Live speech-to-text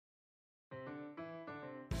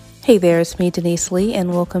Hey there, it's me, Denise Lee,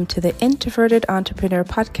 and welcome to the Introverted Entrepreneur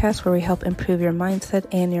Podcast, where we help improve your mindset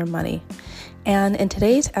and your money. And in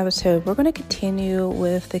today's episode, we're going to continue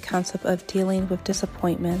with the concept of dealing with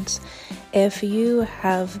disappointments. If you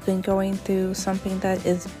have been going through something that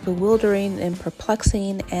is bewildering and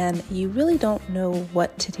perplexing, and you really don't know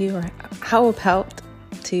what to do or how about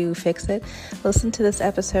to fix it, listen to this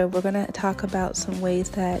episode. We're going to talk about some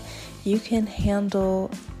ways that you can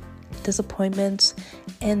handle disappointments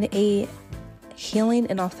in a healing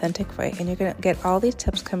and authentic way. And you're going to get all these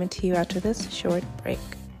tips coming to you after this short break.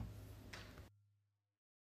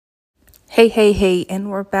 Hey, and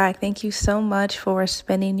we're back. Thank you so much for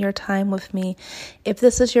spending your time with me. If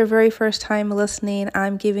this is your very first time listening,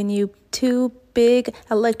 I'm giving you 2 big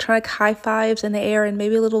electronic high fives in the air and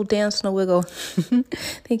maybe a little dance and a wiggle.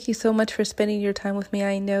 Thank you so much for spending your time with me.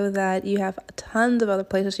 I know that you have tons of other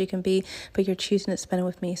places you can be, but you're choosing to spend it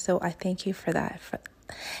with me. So I thank you for that.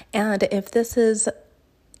 And if this is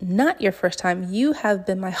not your first time, you have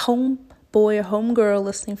been my homeboy or homegirl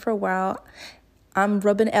listening for a while. I'm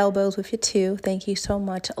rubbing elbows with you too. Thank you so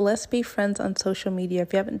much. Let's be friends on social media.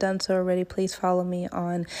 If you haven't done so already, please follow me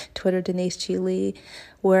on Twitter, Denise G. Lee,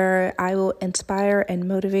 where I will inspire and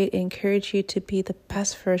motivate and encourage you to be the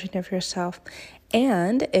best version of yourself.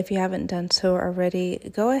 And if you haven't done so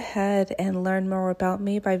already, go ahead and learn more about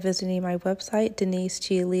me by visiting my website,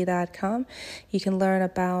 deniseglee.com. You can learn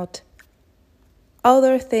about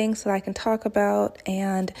other things that I can talk about,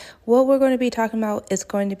 and what we're going to be talking about is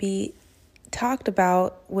going to be talked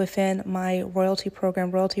about within my Royalty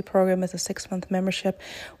program. Royalty program is a 6-month membership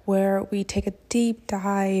where we take a deep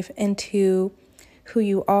dive into who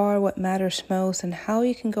you are, what matters most, and how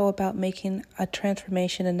you can go about making a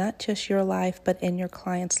transformation in not just your life, but in your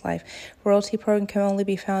client's life. Royalty program can only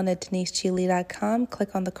be found at deniseglee.com.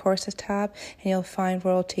 Click on the courses tab and you'll find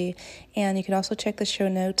Royalty. And you can also check the show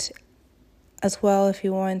notes as well if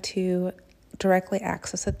you want to directly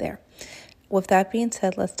access it there. With that being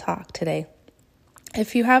said, let's talk today.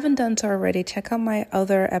 If you haven't done so already, check out my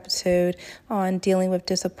other episode on dealing with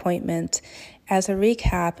disappointment. As a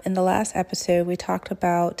recap, in the last episode, we talked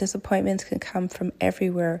about disappointments can come from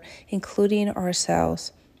everywhere, including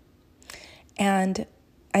ourselves. And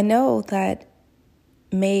I know that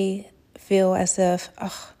may feel as if,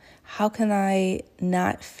 how can I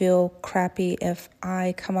not feel crappy if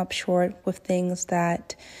I come up short with things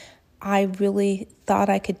that I really thought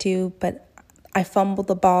I could do, but I fumbled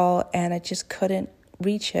the ball and I just couldn't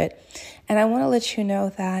reach it. And I want to let you know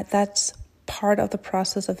that that's part of the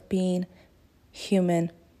process of being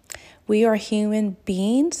human. We are human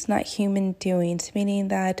beings, not human doings, meaning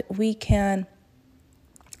that we can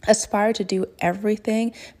aspire to do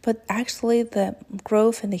everything, but actually the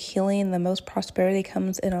growth and the healing, the most prosperity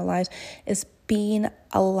comes in our lives is being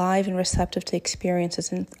alive and receptive to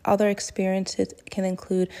experiences. And other experiences can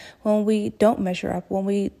include when we don't measure up, when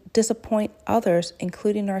we disappoint others,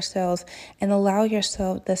 including ourselves, and allow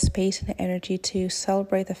yourself the space and energy to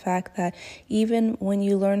celebrate the fact that even when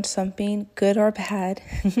you learn something, good or bad,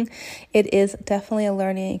 it is definitely a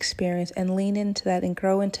learning experience, and lean into that and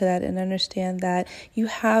grow into that and understand that you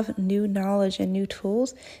have new knowledge and new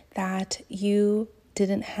tools that you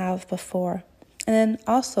didn't have before. And then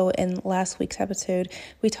also in last week's episode,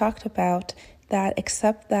 we talked about that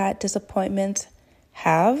accept that disappointments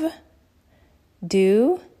have,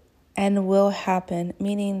 do, and will happen,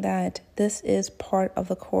 meaning that this is part of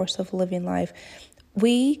the course of living life.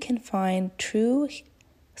 We can find true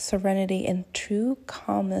serenity and true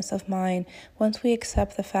calmness of mind once we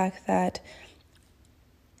accept the fact that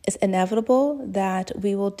it's inevitable that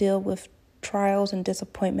we will deal with trials and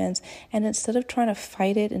disappointments, and instead of trying to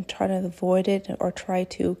fight it and try to avoid it or try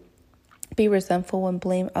to be resentful and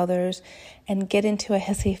blame others and get into a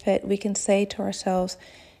hissy fit, we can say to ourselves,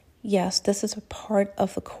 yes, this is a part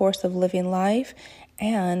of the course of living life,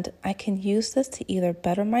 and I can use this to either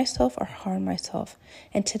better myself or harm myself.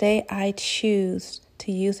 And today I choose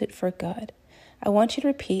to use it for good. I want you to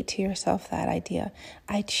repeat to yourself that idea.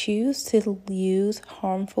 I choose to use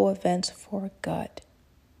harmful events for good.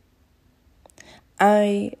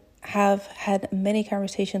 I have had many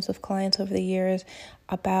conversations with clients over the years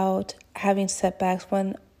about having setbacks.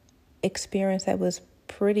 One experience that was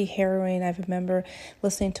pretty harrowing, I remember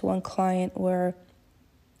listening to one client where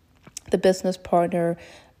the business partner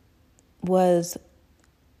was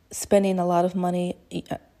spending a lot of money,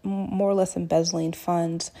 more or less embezzling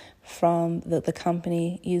funds from the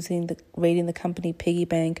company, raiding the company piggy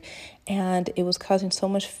bank, and it was causing so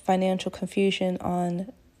much financial confusion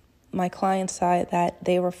on my client's side that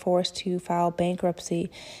they were forced to file bankruptcy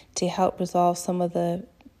to help resolve some of the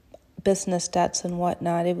business debts and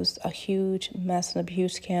whatnot. It was a huge mess and a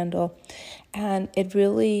huge scandal. And it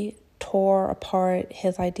really tore apart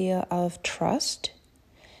his idea of trust,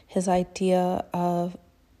 his idea of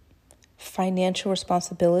financial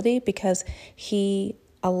responsibility, because he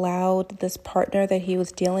allowed this partner that he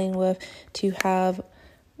was dealing with to have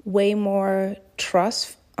way more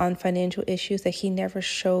trust on financial issues that he never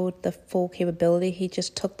showed the full capability. He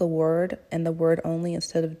just took the word and the word only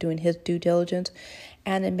instead of doing his due diligence.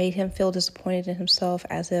 And it made him feel disappointed in himself,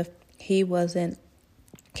 as if he wasn't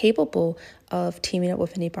capable of teaming up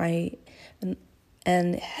with anybody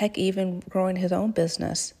and heck, even growing his own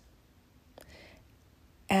business.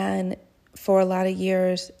 And for a lot of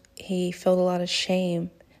years, he felt a lot of shame,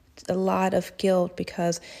 a lot of guilt,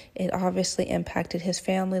 because it obviously impacted his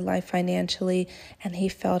family life financially, and he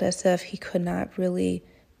felt as if he could not really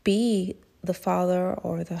be the father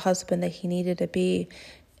or the husband that he needed to be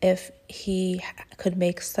if he could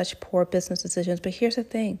make such poor business decisions. But here's the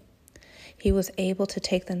thing. He was able to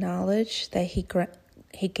take the knowledge that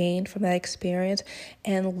he gained from that experience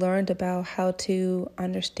and learned about how to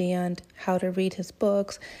understand how to read his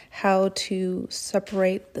books, how to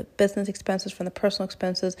separate the business expenses from the personal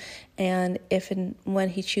expenses. And if and when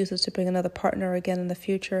he chooses to bring another partner again in the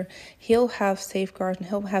future, he'll have safeguards and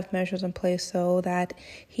he'll have measures in place so that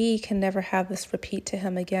he can never have this repeat to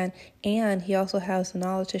him again. And he also has the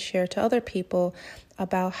knowledge to share to other people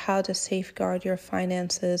about how to safeguard your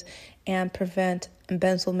finances and prevent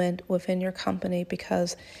embezzlement within your company,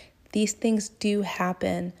 because these things do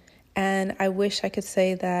happen. And I wish I could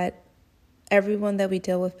say that everyone that we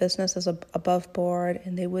deal with business is above board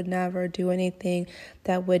and they would never do anything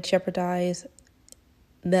that would jeopardize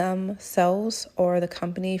themselves or the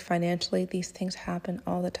company financially. These things happen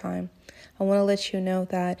all the time. I want to let you know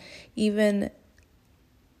that even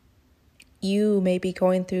you may be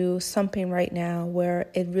going through something right now where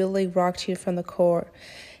it really rocked you from the core.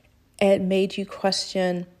 It made you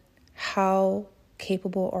question, how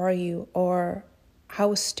capable are you, or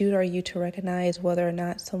how astute are you to recognize whether or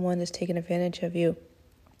not someone is taking advantage of you.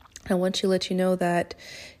 I want to let you know that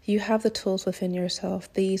you have the tools within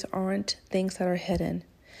yourself. These aren't things that are hidden.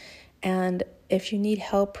 And if you need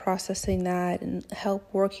help processing that and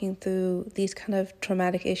help working through these kind of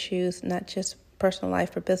traumatic issues, not just personal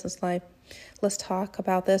life or business life, let's talk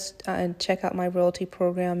about this and check out my royalty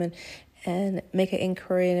program and make an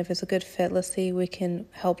inquiry. And if it's a good fit, let's see, we can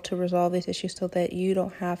help to resolve these issues so that you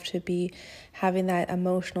don't have to be having that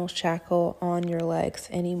emotional shackle on your legs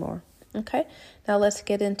anymore. Okay, now let's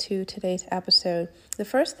get into today's episode. The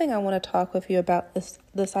first thing I want to talk with you about is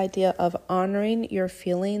this idea of honoring your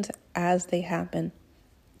feelings as they happen.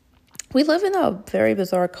 We live in a very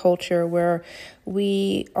bizarre culture where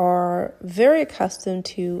we are very accustomed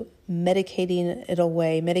to medicating it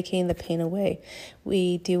away, medicating the pain away.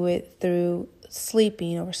 We do it through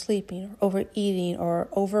sleeping or overeating or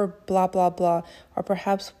over blah, blah, blah. Or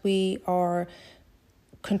perhaps we are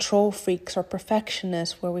control freaks or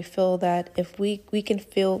perfectionists, where we feel that if we can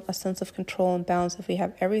feel a sense of control and balance if we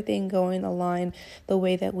have everything going aligned the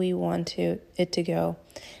way that we want it to go.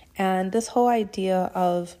 And this whole idea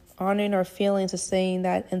of honoring our feelings is saying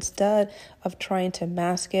that instead of trying to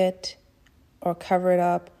mask it or cover it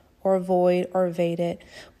up or avoid or evade it,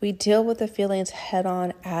 we deal with the feelings head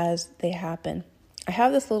on as they happen. I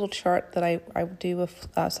have this little chart that I do with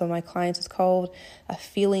some of my clients. It's called a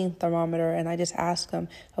feeling thermometer. And I just ask them,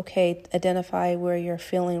 okay, identify where you're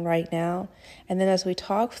feeling right now. And then as we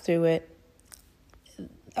talk through it,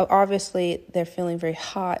 obviously they're feeling very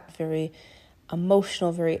hot, very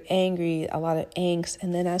emotional, very angry, a lot of angst.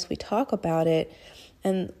 And then as we talk about it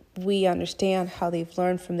and we understand how they've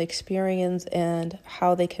learned from the experience and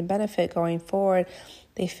how they can benefit going forward,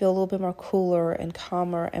 they feel a little bit more cooler and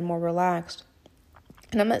calmer and more relaxed.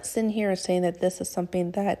 And I'm not sitting here and saying that this is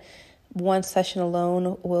something that one session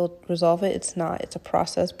alone will resolve it. It's not. It's a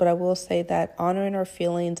process. But I will say that honoring our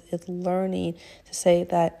feelings is learning to say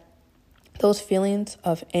that those feelings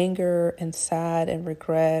of anger and sad and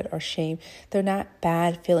regret or shame, they're not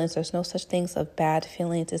bad feelings. There's no such things of bad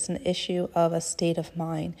feelings. It's an issue of a state of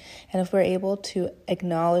mind. And if we're able to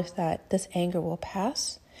acknowledge that this anger will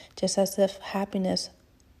pass, just as if happiness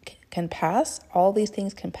can pass, all these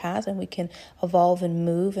things can pass, and we can evolve and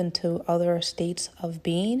move into other states of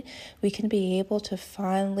being, we can be able to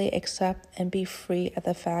finally accept and be free at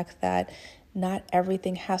the fact that not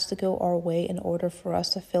everything has to go our way in order for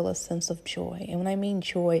us to feel a sense of joy. And when I mean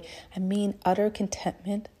joy, I mean utter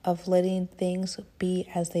contentment of letting things be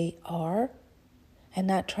as they are, and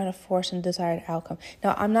not trying to force a desired outcome.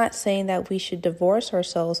 Now, I'm not saying that we should divorce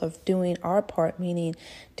ourselves of doing our part, meaning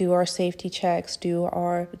do our safety checks, do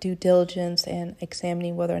our due diligence, and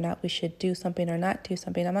examining whether or not we should do something or not do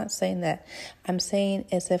something. I'm not saying that. I'm saying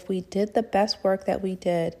is if we did the best work that we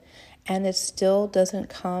did and it still doesn't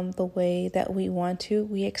come the way that we want to,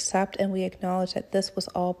 we accept and we acknowledge that this was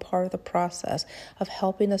all part of the process of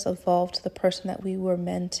helping us evolve to the person that we were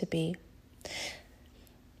meant to be.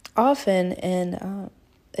 Often in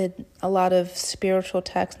a lot of spiritual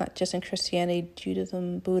texts, not just in Christianity,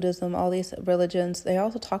 Judaism, Buddhism, all these religions, they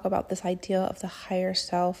also talk about this idea of the higher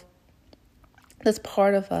self, this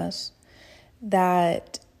part of us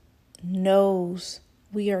that knows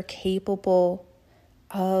we are capable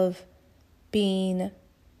of being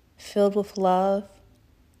filled with love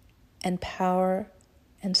and power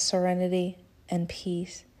and serenity and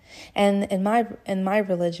peace. And in my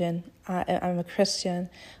religion, I'm a Christian,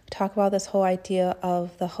 we talk about this whole idea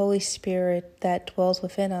of the Holy Spirit that dwells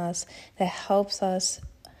within us, that helps us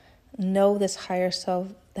know this higher self,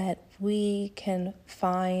 that we can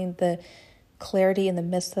find the clarity in the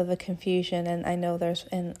midst of the confusion. And I know there's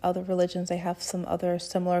in other religions, they have some other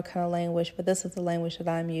similar kind of language, but this is the language that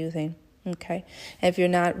I'm using. Okay. And if you're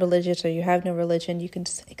not religious or you have no religion, you can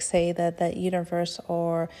say that that universe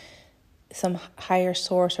or some higher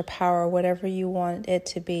source or power, whatever you want it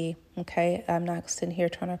to be. Okay. I'm not sitting here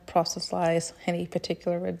trying to proselytize any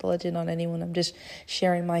particular religion on anyone. I'm just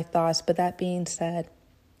sharing my thoughts. But that being said,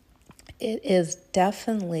 it is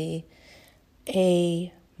definitely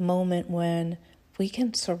a moment when we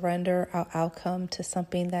can surrender our outcome to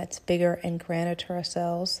something that's bigger and grander to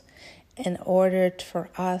ourselves in order for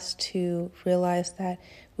us to realize that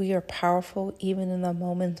we are powerful even in the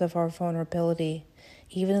moments of our vulnerability,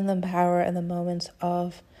 even in the power and the moments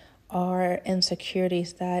of our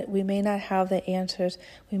insecurities, that we may not have the answers,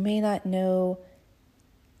 we may not know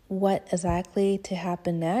what exactly to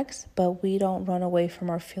happen next, but we don't run away from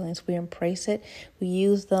our feelings. We embrace it. We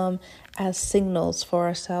use them as signals for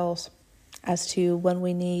ourselves as to when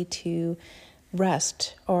we need to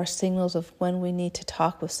rest, or signals of when we need to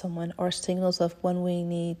talk with someone, or signals of when we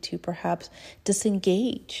need to perhaps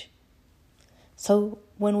disengage. So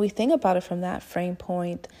when we think about it from that frame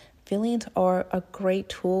point, feelings are a great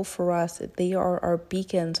tool for us. They are our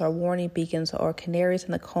beacons, our warning beacons, or canaries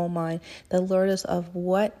in the coal mine that alert us of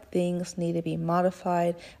what things need to be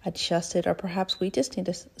modified, adjusted, or perhaps we just need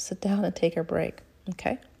to sit down and take a break.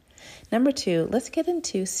 Okay. Number 2, let's get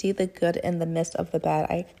into see the good in the midst of the bad.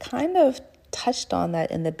 I kind of touched on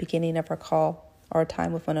that in the beginning of our call, our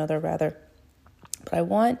time with one another rather. But I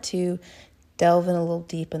want to delve in a little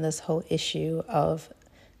deep in this whole issue of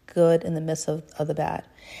good in the midst of the bad.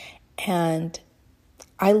 And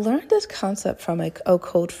I learned this concept from a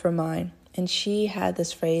coach for mine. And she had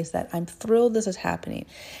this phrase that I'm thrilled this is happening.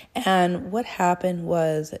 And what happened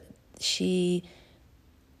was she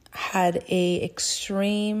had a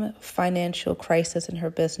extreme financial crisis in her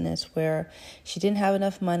business where she didn't have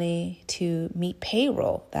enough money to meet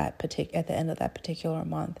payroll at the end of that particular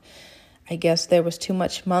month. I guess there was too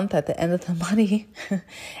much month at the end of the money.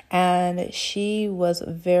 And she was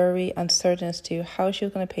very uncertain as to how she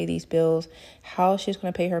was going to pay these bills, how she was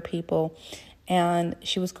going to pay her people. And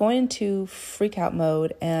she was going into freak out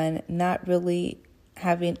mode and not really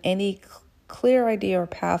having any clear idea or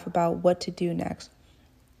path about what to do next.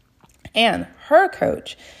 And her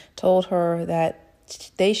coach told her that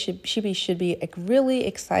she should be really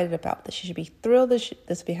excited about this. She should be thrilled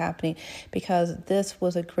this be happening, because this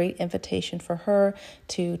was a great invitation for her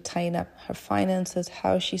to tighten up her finances,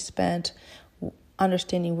 how she spent,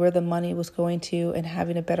 understanding where the money was going to, and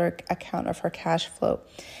having a better account of her cash flow.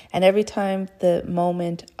 And every time the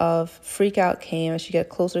moment of freak out came, as she got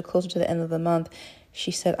closer to the end of the month,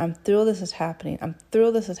 she said, I'm thrilled this is happening. I'm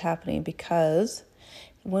thrilled this is happening, because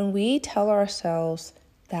when we tell ourselves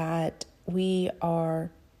that we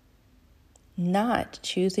are not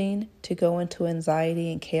choosing to go into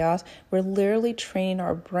anxiety and chaos, we're literally training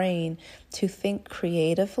our brain to think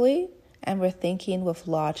creatively, and we're thinking with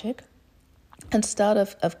logic instead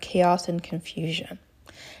of chaos and confusion.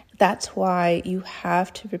 That's why you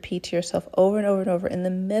have to repeat to yourself over and over and over, in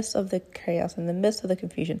the midst of the chaos, in the midst of the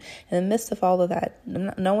confusion, in the midst of all of that.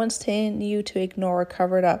 No one's telling you to ignore or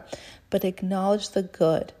cover it up, but acknowledge the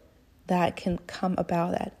good that can come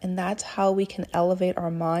about that. And that's how we can elevate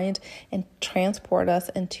our mind and transport us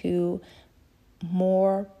into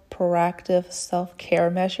more proactive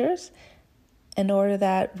self-care measures, in order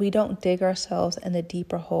that we don't dig ourselves in a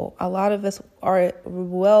deeper hole. A lot of us are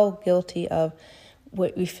well guilty of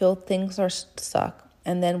what we feel things are stuck,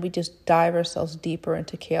 and then we just dive ourselves deeper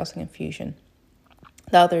into chaos and confusion.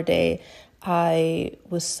 The other day, I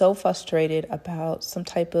was so frustrated about some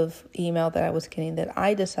type of email that I was getting that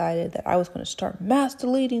I decided that I was going to start mass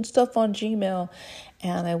deleting stuff on Gmail.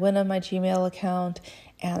 And I went on my Gmail account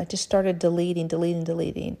and I just started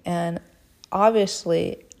deleting. And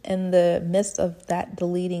obviously, in the midst of that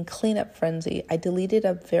deleting cleanup frenzy, I deleted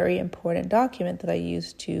a very important document that I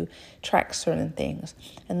used to track certain things.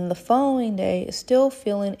 And then the following day, still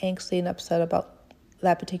feeling angsty and upset about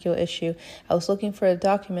that particular issue, I was looking for a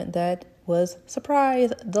document that was,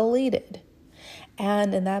 surprise, deleted.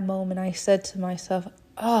 And in that moment, I said to myself,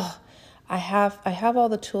 I have all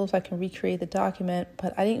the tools. I can recreate the document,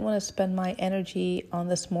 but I didn't want to spend my energy on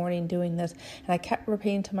this morning doing this. And I kept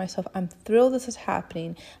repeating to myself, I'm thrilled this is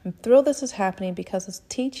happening. I'm thrilled this is happening because it's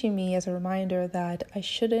teaching me as a reminder that I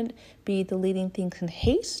shouldn't be deleting things in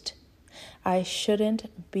haste. I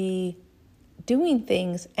shouldn't be doing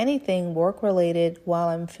things, anything work related while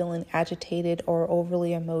I'm feeling agitated or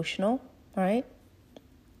overly emotional, right?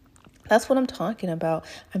 That's what I'm talking about.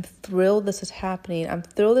 I'm thrilled this is happening.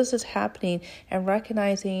 And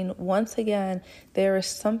recognizing once again, there is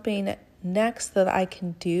something next that I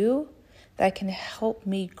can do that can help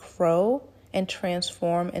me grow and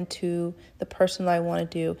transform into the person that I want to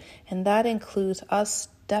do. And that includes us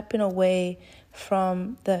stepping away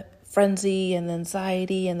from the frenzy and the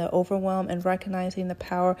anxiety and the overwhelm and recognizing the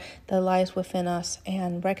power that lies within us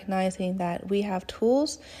and recognizing that we have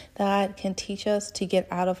tools that can teach us to get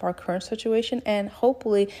out of our current situation and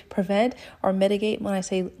hopefully prevent or mitigate, when I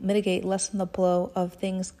say mitigate, lessen the blow of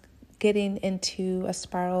things getting into a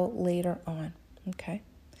spiral later on. Okay.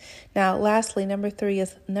 Now, lastly, number three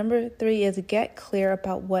is get clear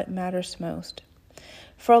about what matters most.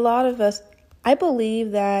 For a lot of us, I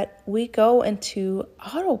believe that we go into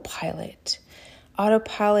autopilot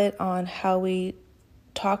on how we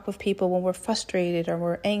talk with people when we're frustrated or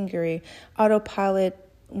we're angry, autopilot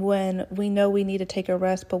when we know we need to take a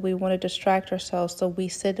rest, but we want to distract ourselves. So we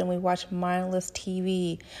sit and we watch mindless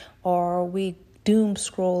TV, or we doom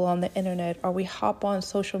scroll on the internet, or we hop on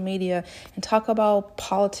social media and talk about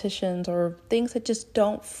politicians or things that just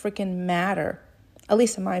don't freaking matter. At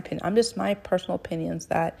least in my opinion. I'm just my personal opinions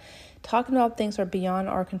that talking about things that are beyond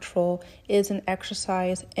our control is an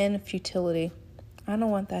exercise in futility. I don't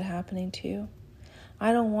want that happening to you.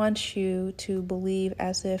 I don't want you to believe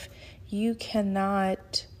as if you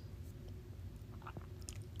cannot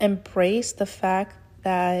embrace the fact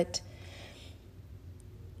that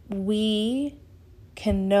we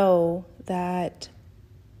can know that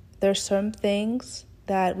there's some things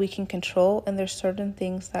that we can control and there's certain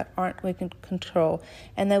things that aren't we can control,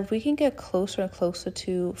 and that we can get closer and closer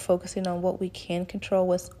to focusing on what we can control,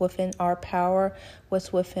 what's within our power,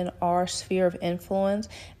 what's within our sphere of influence,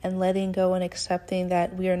 and letting go and accepting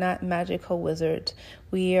that we are not magical wizards.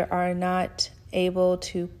 We are not able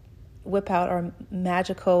to whip out our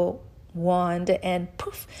magical wand and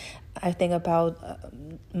poof. I think about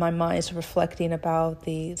my mind's reflecting about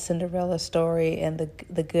the Cinderella story and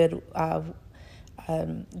the good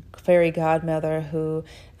fairy godmother who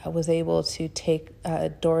was able to take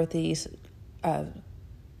Dorothy's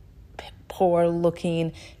poor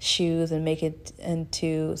looking shoes and make it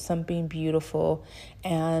into something beautiful,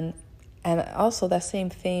 and also that same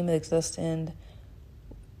theme exists in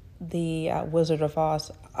the Wizard of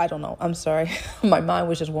Oz. I don't know. I'm sorry. My mind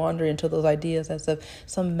was just wandering into those ideas as if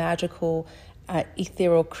some magical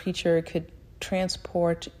ethereal creature could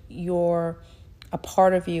transport a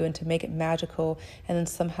part of you and to make it magical, and then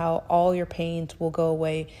somehow all your pains will go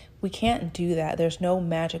away. We can't do that. There's no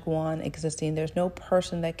magic wand existing. There's no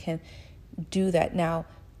person that can do that. Now,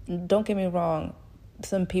 don't get me wrong.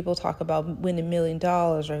 Some people talk about winning $1 million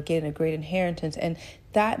or getting a great inheritance, and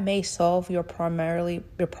that may solve your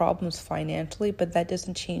problems financially, but that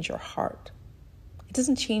doesn't change your heart. It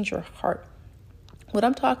doesn't change your heart. What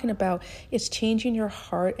I'm talking about is changing your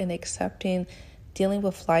heart and accepting dealing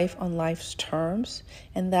with life on life's terms,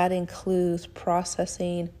 and that includes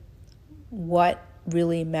processing what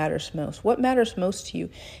really matters most. What matters most to you?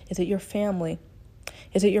 Is it your family?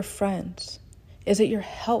 Is it your friends? Is it your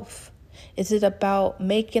health? Is it about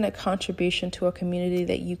making a contribution to a community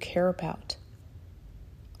that you care about?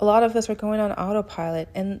 A lot of us are going on autopilot,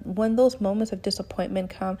 and when those moments of disappointment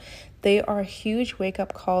come, they are huge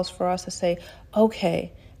wake-up calls for us to say,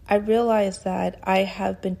 okay, I realize that I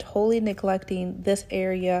have been totally neglecting this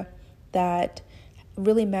area that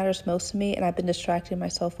really matters most to me, and I've been distracting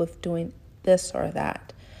myself with doing this or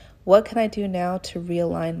that. What can I do now to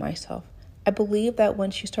realign myself? I believe that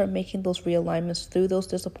once you start making those realignments through those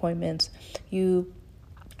disappointments, you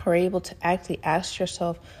are able to actually ask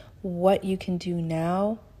yourself what you can do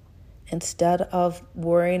now instead of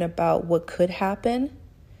worrying about what could happen.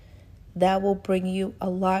 that will bring you a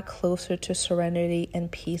lot closer to serenity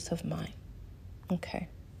and peace of mind. Okay.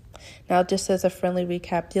 Now, just as a friendly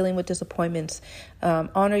recap, dealing with disappointments,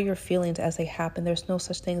 honor your feelings as they happen. There's no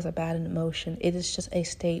such thing as a bad emotion. It is just a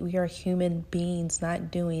state. We are human beings,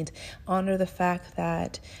 not doings. Honor the fact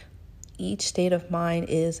that each state of mind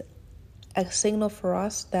is a signal for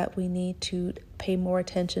us that we need to pay more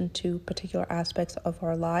attention to particular aspects of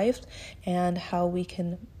our lives and how we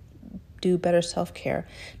can do better self-care.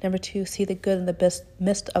 Number 2, see the good in the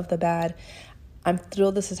midst of the bad. I'm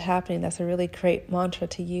thrilled this is happening. That's a really great mantra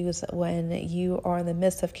to use when you are in the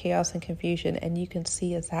midst of chaos and confusion, and you can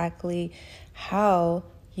see exactly how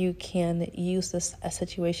you can use this a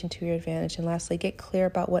situation to your advantage. And lastly, get clear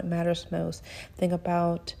about what matters most. Think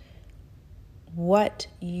about what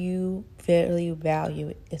you really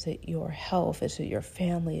value. Is it your health? Is it your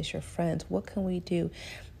family? Is it your friends? What can we do?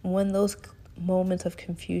 When those moments of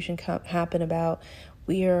confusion happen about,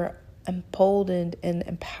 we are emboldened and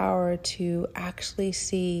empowered to actually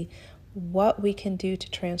see what we can do to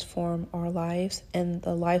transform our lives and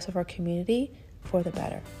the lives of our community for the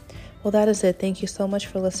better. Well, that is it. Thank you so much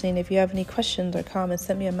for listening. If you have any questions or comments,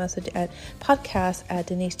 send me a message at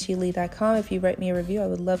podcast@deniseglee.com. If you write me a review, I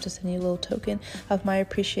would love to send you a little token of my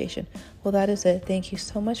appreciation. Well, that is it. Thank you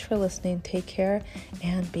so much for listening. Take care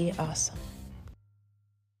and be awesome.